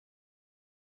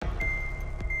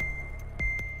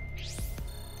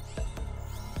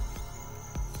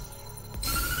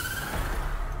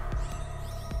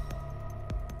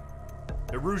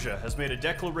Erusia has made a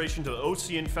declaration to the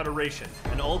Ocean Federation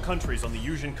and all countries on the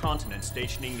Yusian continent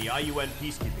stationing the IUN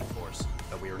peacekeeping force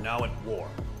that we are now at war.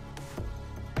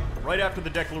 Right after the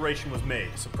declaration was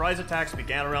made, surprise attacks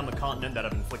began around the continent that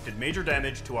have inflicted major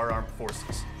damage to our armed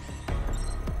forces.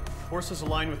 Forces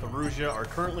aligned with Erusia are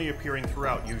currently appearing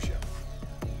throughout Yusia.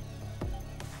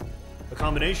 The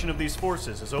combination of these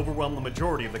forces has overwhelmed the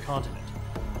majority of the continent,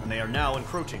 and they are now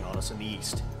encroaching on us in the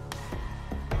east.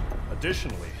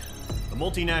 Additionally, the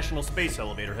multinational space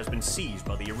elevator has been seized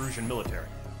by the Erusian military.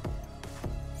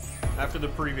 After the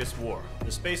previous war,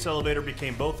 the space elevator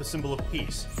became both a symbol of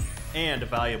peace and a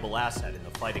valuable asset in the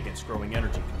fight against growing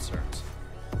energy concerns.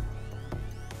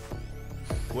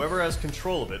 Whoever has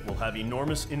control of it will have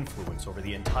enormous influence over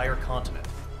the entire continent.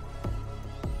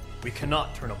 We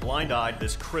cannot turn a blind eye to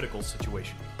this critical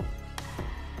situation.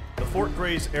 The Fort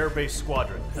Gray's Air Base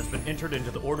Squadron has been entered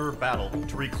into the order of battle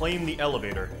to reclaim the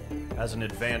elevator as an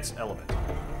advance element.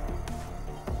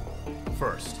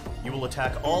 First, you will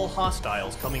attack all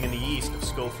hostiles coming in the east of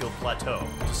Schofield Plateau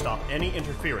to stop any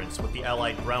interference with the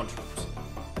Allied ground troops.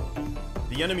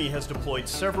 The enemy has deployed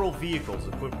several vehicles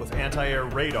equipped with anti-air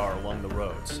radar along the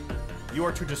roads. You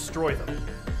are to destroy them.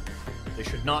 They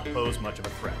should not pose much of a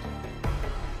threat.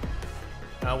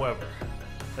 However,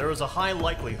 there is a high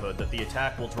likelihood that the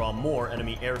attack will draw more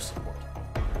enemy air support.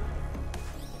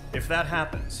 If that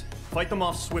happens, fight them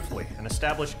off swiftly and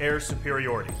establish air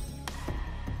superiority.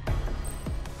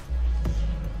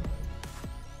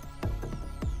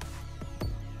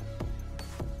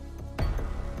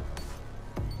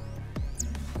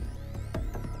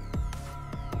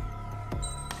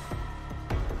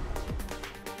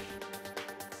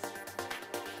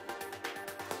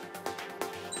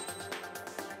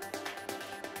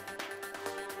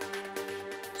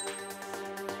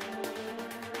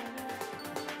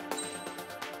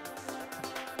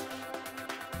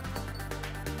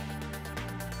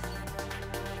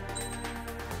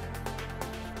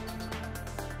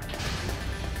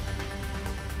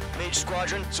 Mage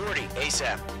Squadron, sortie,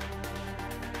 ASAP.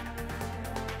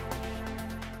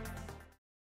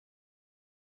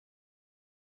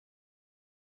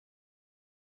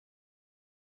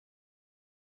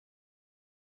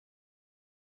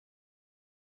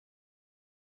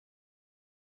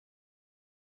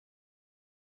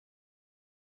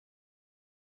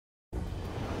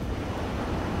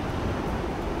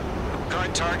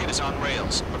 Current target is on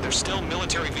rails, but there's still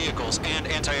military vehicles and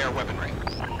anti-air weaponry.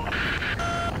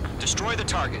 Destroy the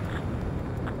target.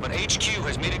 But HQ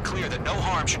has made it clear that no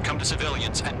harm should come to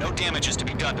civilians and no damage is to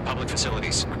be done to public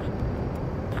facilities.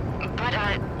 But,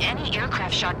 any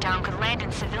aircraft shot down could land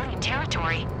in civilian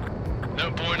territory.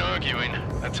 No point arguing.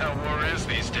 That's how war is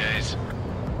these days.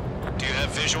 Do you have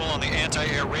visual on the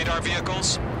anti-air radar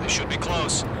vehicles? They should be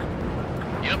close.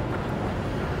 Yep.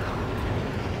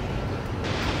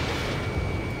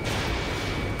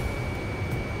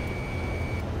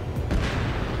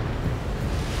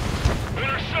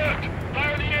 Intercept!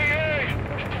 Fire the AA!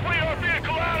 Get the radar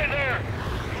vehicle out of there!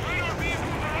 The radar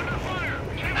vehicles are under fire!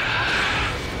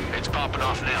 It's popping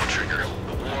off now, Trigger.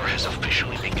 The war has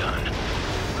officially begun.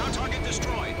 Ground target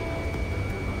destroyed.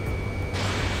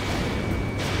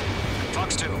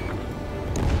 Fox 2.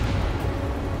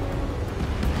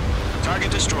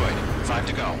 Target destroyed. 5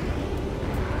 to go.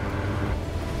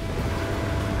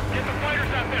 Get the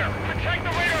fighters out there! Protect the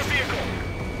radar vehicle!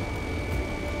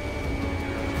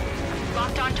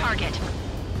 Locked on target.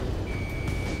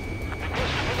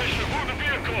 Request permission to move the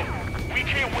vehicle! We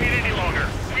can't wait any longer!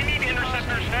 We need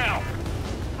interceptors now!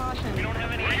 Caution. We don't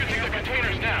have any... We're using the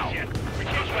containers now!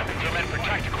 Those weapons are meant for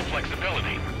tactical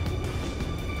flexibility.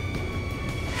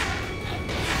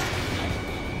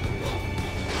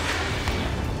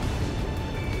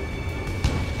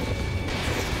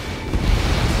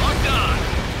 Locked on!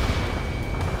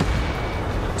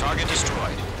 Target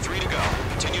destroyed. 3 to go.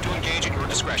 Continue to engage at your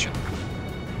discretion.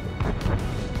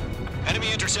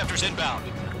 Enemy interceptors inbound.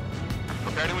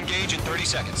 Prepare to engage in 30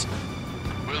 seconds.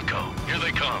 Wilco, here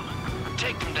they come.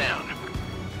 Take them down.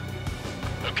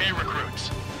 Okay, recruits.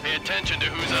 Pay attention to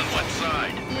who's on what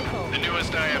side. The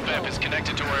newest IFF is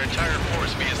connected to our entire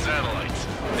force via satellites.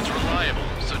 It's reliable,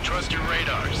 so trust your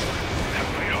radars. That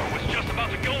radar was just about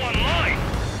to go online!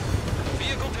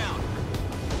 Vehicle down.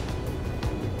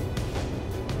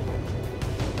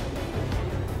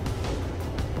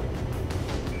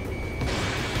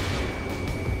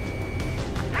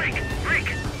 Break!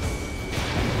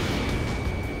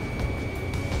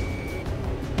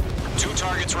 2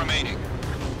 targets remaining.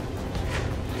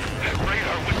 That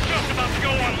radar was just about to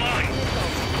go online!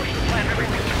 Push the plan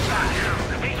everything too fast.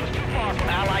 The base was too far from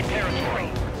Allied territory.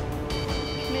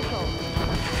 Missile.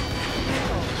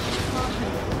 Caution.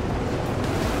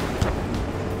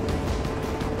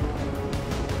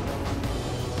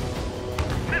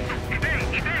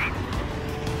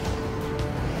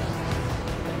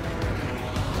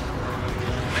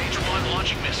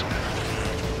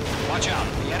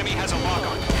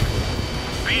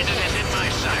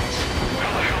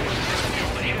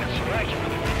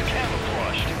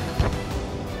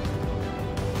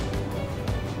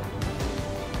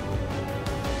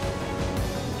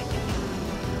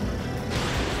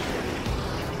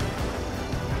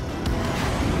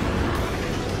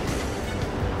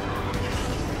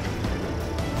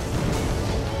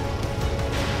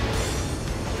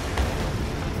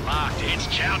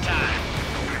 Chow time.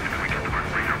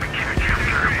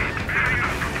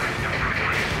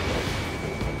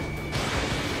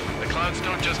 The clouds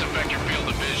don't just affect your field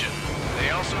of vision.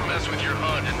 They also mess with your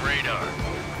HUD and radar.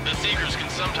 The Seekers can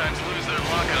sometimes lose their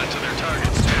lock-on to their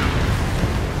targets, too.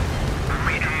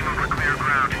 Maintaining over clear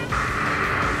ground.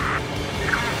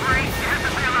 Going great. Hit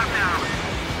the sail up now.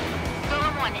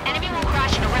 Golem 1, enemy will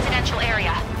crash in a residential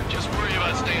area. Just worry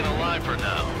about staying alive for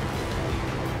now.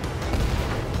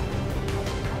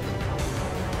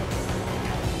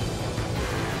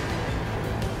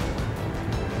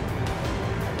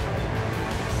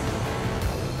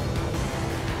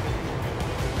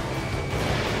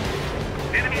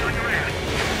 Enemy on your ass.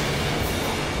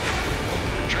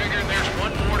 Trigger, there's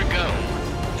one more to go.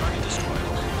 Target destroyed.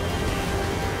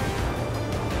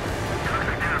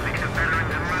 Target down, makes it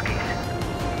veterans and rookies.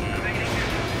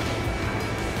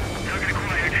 Target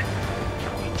acquired.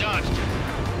 We dodged it.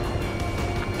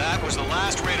 That was the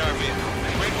last radar vehicle.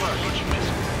 Great work.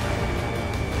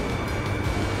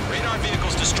 Radar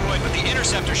vehicle's destroyed, but the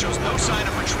interceptor shows no sign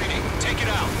of retreating. Take it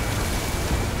out.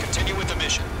 Continue with the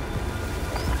mission.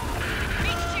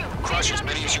 Crush as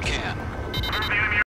many as you can. Move the enemy